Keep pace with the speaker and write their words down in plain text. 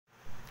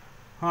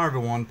Hi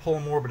everyone, Paul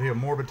Morbid here,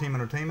 Morbid Team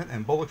Entertainment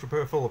and Bolex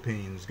Repair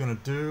Philippines. Going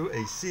to do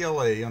a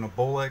CLA on a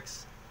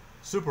Bolex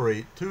Super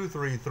 8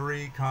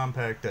 233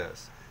 Compact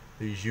S.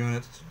 These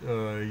units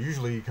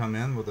usually come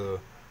in with a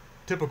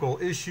typical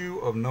issue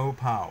of no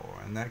power,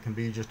 and that can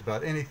be just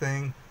about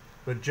anything,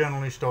 but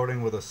generally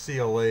starting with a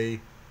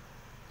CLA,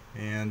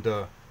 and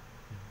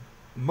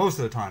most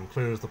of the time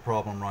clears the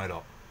problem right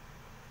up.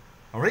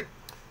 Alright,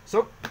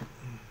 so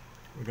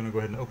we're going to go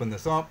ahead and open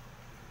this up.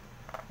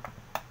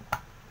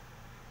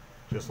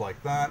 Just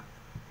like that.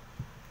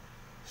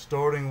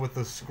 Starting with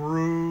the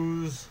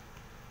screws,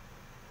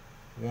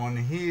 one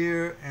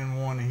here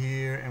and one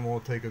here, and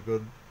we'll take a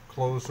good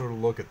closer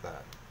look at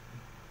that.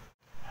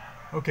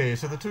 Okay,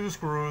 so the two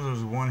screws,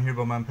 there's one here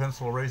by my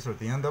pencil eraser at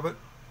the end of it,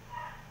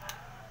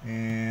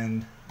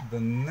 and the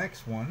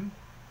next one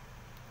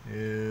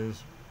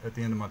is at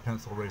the end of my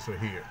pencil eraser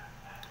here.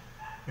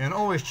 And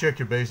always check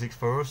your basics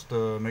first.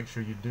 Make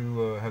sure you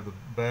do have the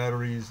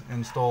batteries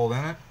installed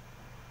in it.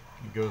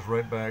 It goes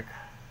right back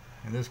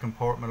in this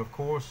compartment, of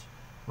course,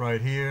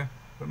 right here.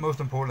 But most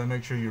importantly,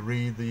 make sure you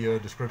read the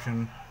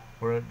description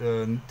where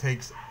it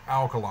takes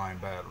alkaline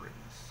batteries.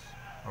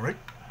 Alright,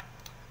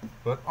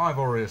 but I've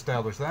already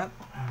established that,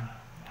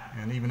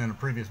 and even in a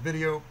previous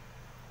video.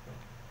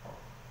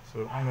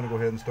 So I'm going to go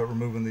ahead and start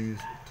removing these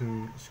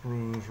two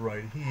screws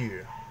right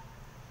here.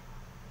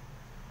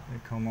 They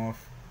come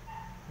off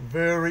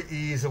very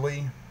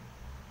easily,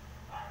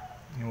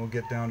 and we'll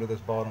get down to this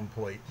bottom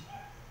plate.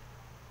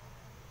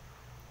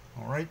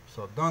 Alright,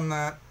 so I've done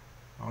that.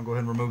 I'll go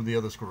ahead and remove the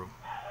other screw.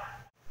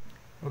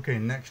 Okay,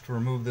 next to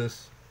remove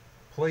this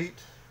plate,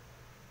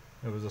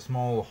 there was a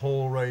small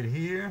hole right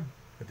here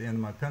at the end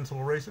of my pencil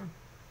eraser.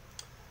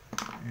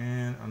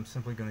 And I'm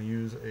simply going to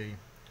use a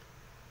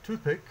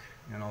toothpick,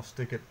 and I'll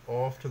stick it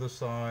off to the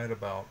side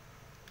about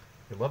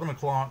 11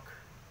 o'clock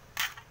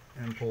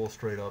and pull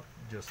straight up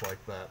just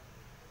like that.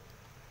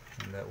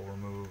 And that will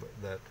remove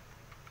that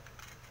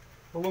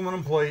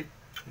aluminum plate.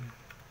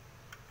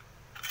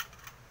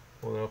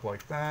 Pull it up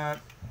like that,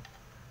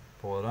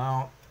 pull it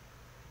out,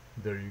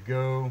 there you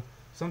go.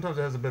 Sometimes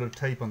it has a bit of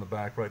tape on the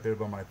back right there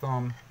by my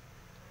thumb,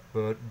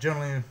 but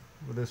generally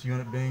with this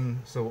unit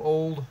being so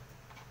old,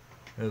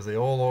 as they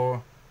all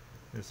are,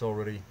 it's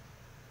already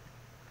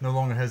no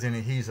longer has any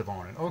adhesive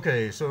on it.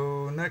 Okay,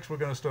 so next we're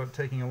going to start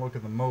taking a look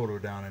at the motor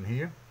down in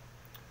here.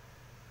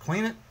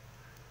 Clean it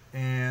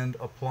and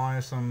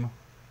apply some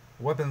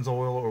weapons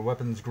oil or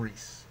weapons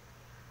grease.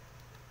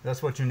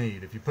 That's what you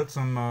need. If you put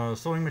some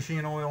sewing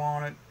machine oil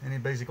on it, any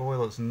basic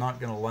oil that's not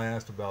going to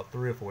last about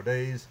 3 or 4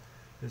 days,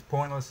 is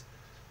pointless.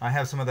 I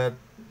have some of that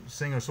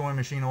Singer sewing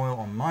machine oil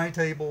on my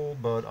table,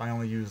 but I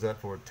only use that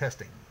for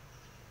testing.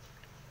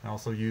 I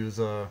also use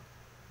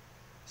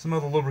some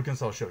other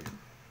lubricants I'll show you.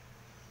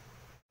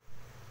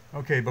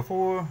 Okay,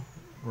 before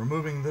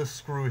removing this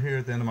screw here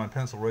at the end of my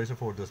pencil eraser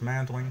for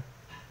dismantling,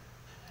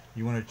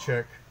 you want to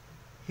check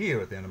here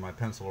at the end of my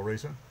pencil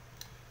eraser.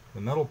 The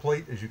metal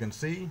plate, as you can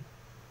see,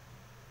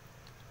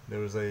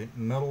 there is a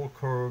metal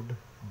curved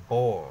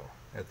bar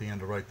at the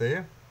end of right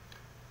there.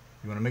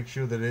 You want to make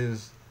sure that it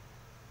is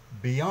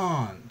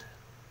beyond,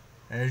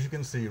 as you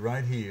can see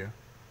right here,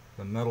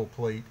 the metal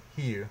plate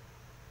here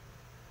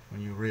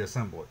when you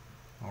reassemble it.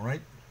 Alright,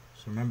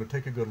 so remember,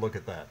 take a good look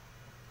at that.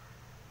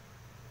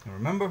 And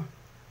remember,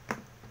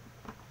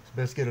 it's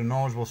best to get a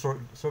knowledgeable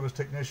service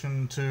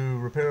technician to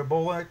repair a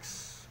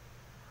Bolex.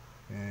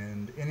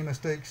 And any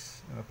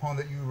mistakes, upon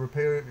that you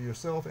repair it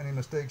yourself, any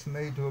mistakes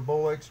made to a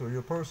Bolex or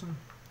your person,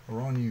 are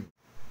on you.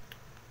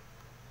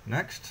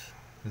 Next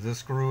is this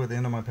screw at the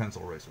end of my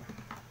pencil eraser.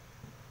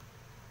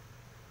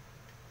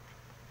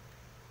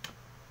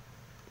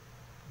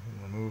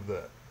 And remove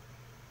that.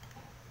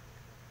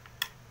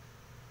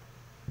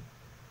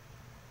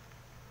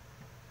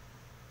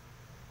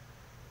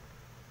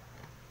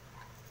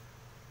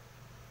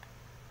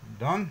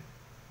 Done.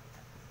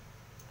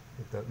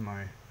 Put that in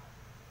my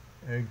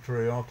egg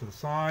tray off to the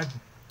side.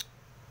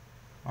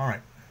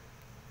 Alright,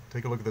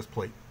 take a look at this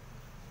plate.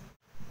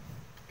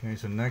 Okay,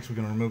 so next we're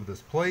going to remove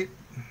this plate.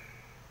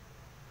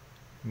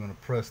 I'm going to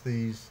press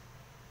these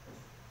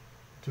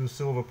two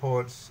silver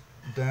parts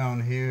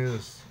down here.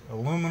 Is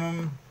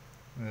aluminum.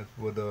 It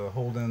would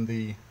hold in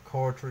the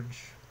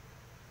cartridge.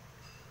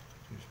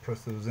 So just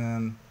press those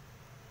in,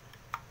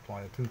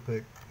 apply a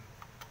toothpick,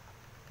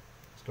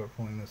 start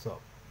pulling this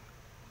up.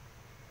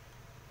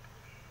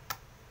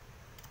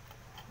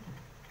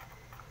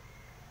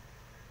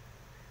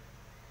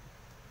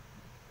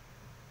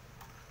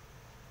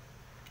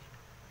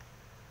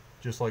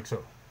 Just like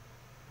so.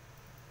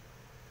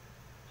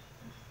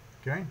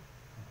 Okay,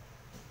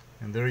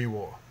 and there you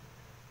are.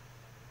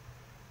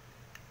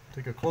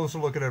 Take a closer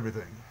look at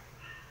everything.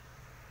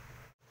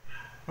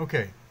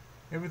 Okay,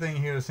 everything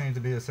here seems to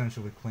be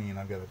essentially clean.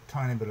 I've got a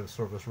tiny bit of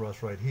surface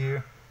rust right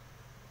here.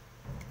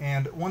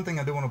 And one thing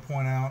I do want to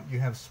point out, you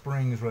have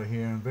springs right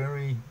here, and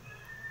very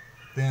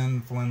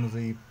thin,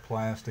 flimsy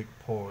plastic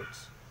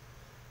parts.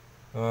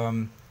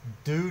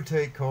 Do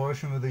take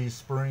caution with these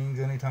springs.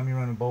 Anytime you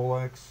run a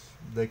Bolex,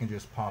 they can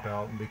just pop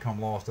out and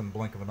become lost in the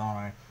blink of an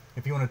eye.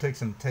 If you want to take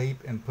some tape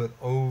and put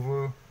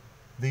over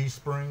these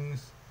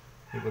springs,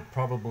 it would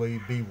probably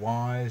be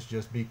wise.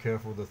 Just be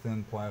careful of the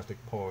thin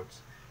plastic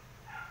parts,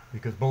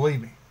 because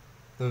believe me,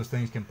 those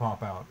things can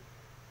pop out.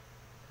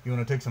 You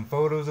want to take some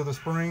photos of the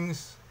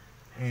springs,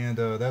 and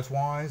that's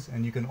wise.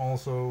 And you can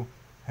also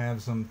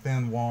have some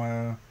thin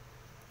wire,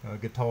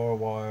 guitar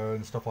wire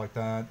and stuff like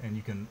that, and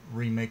you can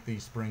remake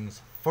these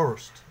springs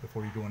first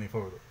before you go any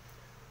further.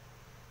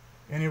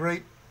 At any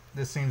rate,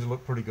 this seems to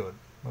look pretty good.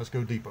 Let's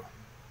go deeper.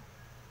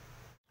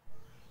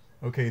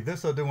 Okay,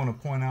 this I do want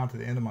to point out to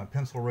the end of my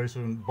pencil eraser.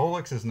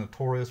 Bolex is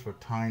notorious for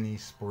tiny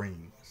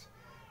springs.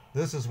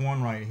 This is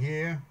one right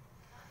here,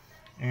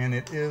 and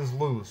it is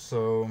loose,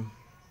 so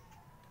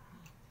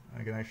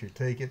I can actually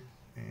take it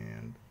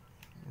and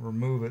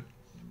remove it.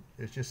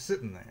 It's just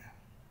sitting there,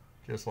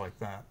 just like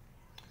that.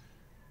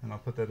 And I'll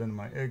put that into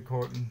my egg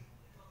carton.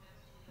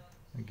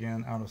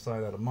 Again, out of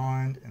sight, out of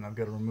mind, and I've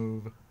got to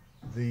remove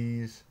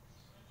these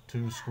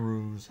 2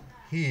 screws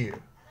here.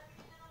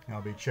 And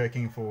I'll be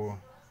checking for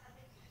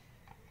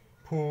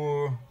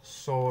poor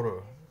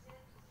solder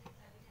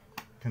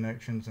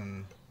connections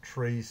and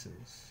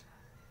traces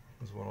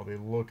is what I'll be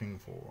looking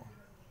for.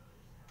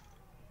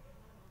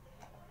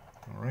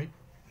 Alright,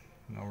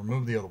 and I'll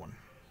remove the other one.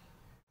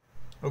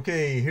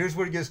 Okay, here's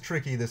where it gets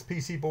tricky. This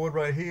PC board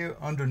right here,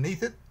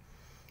 underneath it,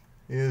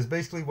 is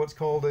basically what's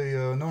called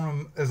a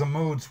known as a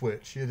mode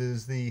switch. It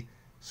is the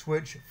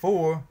switch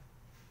for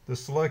the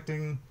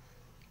selecting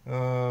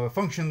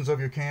functions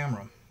of your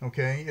camera.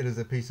 Okay, it is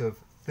a piece of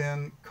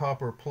thin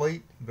copper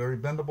plate, very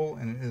bendable,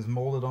 and it is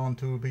molded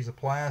onto a piece of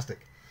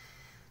plastic.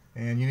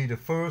 And you need to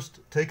first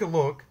take a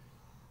look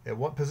at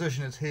what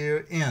position it's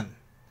here in.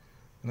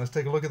 And let's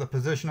take a look at the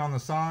position on the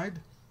side.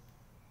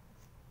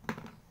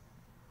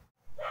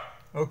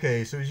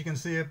 Okay, so as you can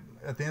see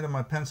at the end of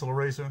my pencil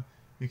eraser,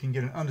 you can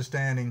get an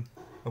understanding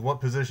of what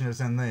position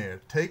it's in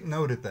there. Take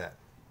note of that.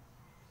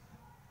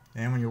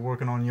 And when you're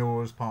working on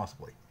yours,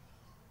 possibly.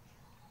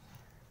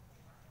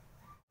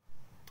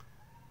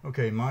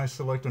 Okay, my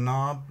selector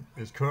knob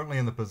is currently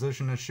in the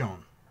position as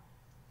shown.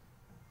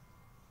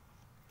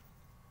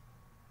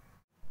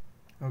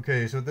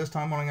 Okay, so this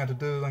time what I'm going to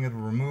do is I'm going to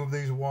remove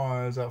these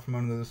wires out from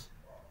under this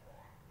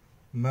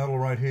metal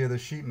right here,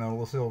 this sheet metal,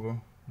 the silver.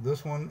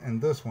 This one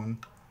and this one.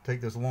 Take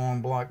this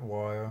long black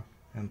wire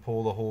and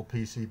pull the whole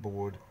PC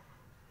board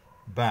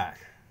back.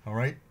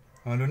 Alright?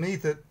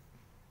 Underneath it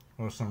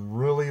are some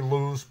really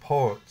loose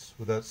parts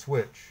with that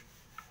switch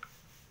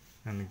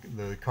and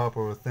the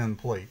copper thin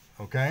plate.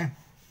 Okay?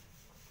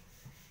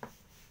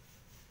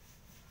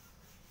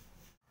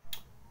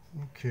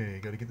 Okay,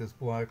 got to get this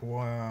black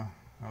wire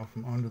out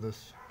from under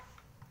this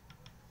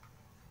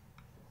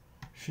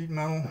sheet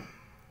metal.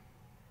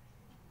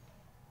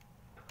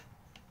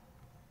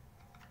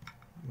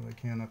 But I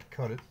can not to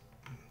cut it,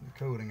 the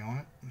coating on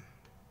it.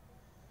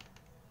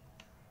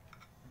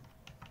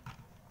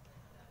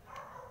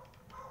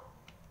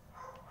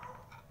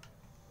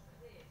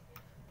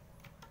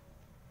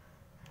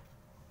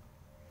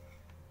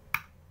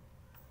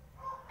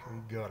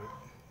 Okay, got it.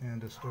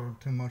 And disturb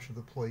too much of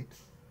the plate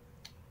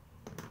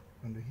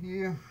under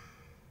here.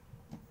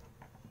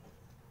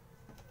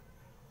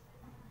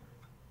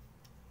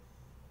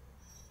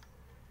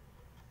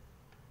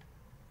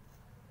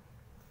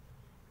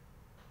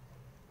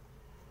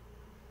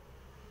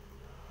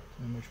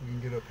 See how much we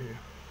can get up here.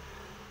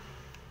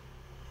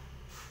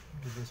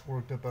 Get this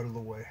worked up out of the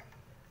way.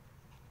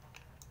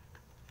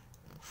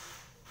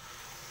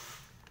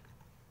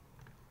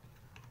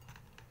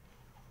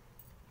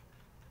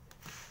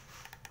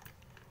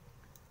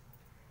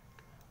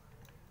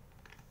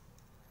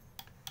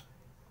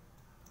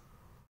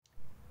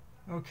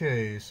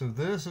 Okay, so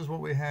this is what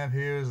we have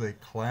here is a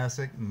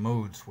classic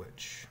mode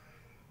switch,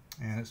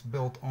 and it's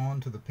built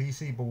onto the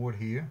PC board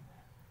here,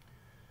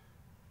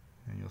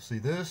 and you'll see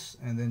this,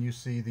 and then you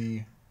see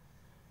the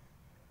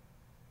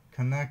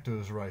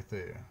connectors right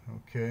there.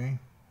 Okay,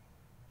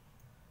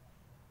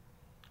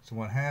 so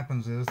what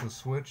happens is the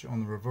switch on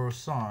the reverse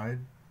side,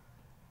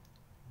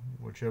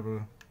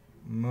 whichever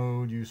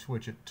mode you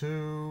switch it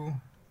to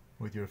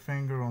with your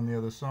finger on the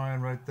other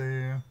side right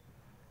there,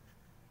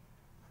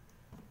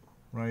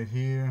 right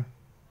here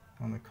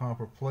on the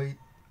copper plate,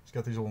 it's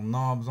got these little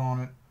knobs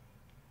on it.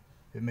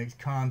 It makes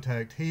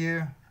contact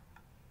here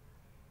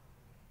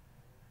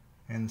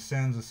and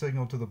sends a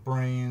signal to the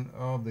brain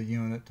of the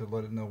unit to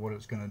let it know what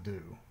it's going to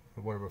do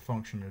for whatever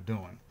function you're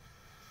doing.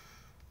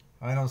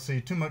 I don't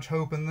see too much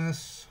hope in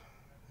this.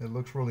 It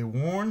looks really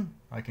worn.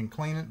 I can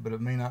clean it, but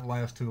it may not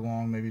last too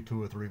long, maybe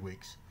 2 or 3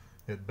 weeks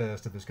at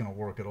best if it's going to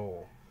work at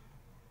all.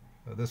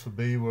 This would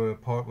be where a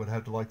part would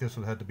have to, like this,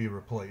 would have to be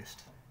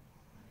replaced.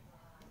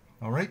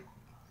 Alright,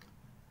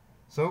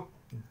 so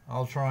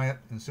I'll try it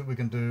and see what we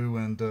can do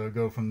and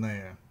go from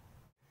there.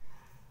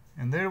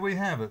 And there we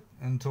have it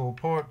until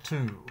part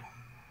 2.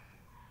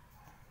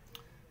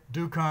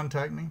 Do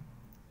contact me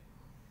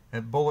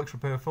at Bolex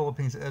Repair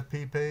Philippines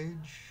FP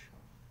page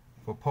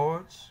for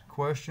parts,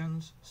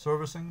 questions,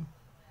 servicing.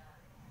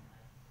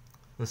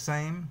 The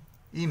same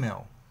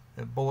email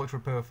at Bolex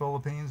Repair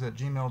Philippines at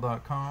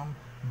gmail.com.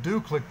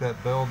 Do click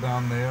that bell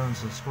down there and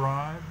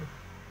subscribe.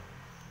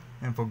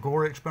 And for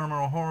gory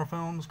experimental horror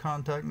films,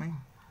 contact me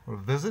or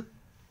visit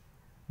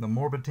the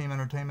Morbid Team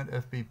Entertainment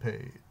FB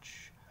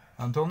page.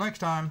 Until next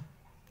time,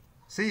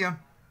 see ya.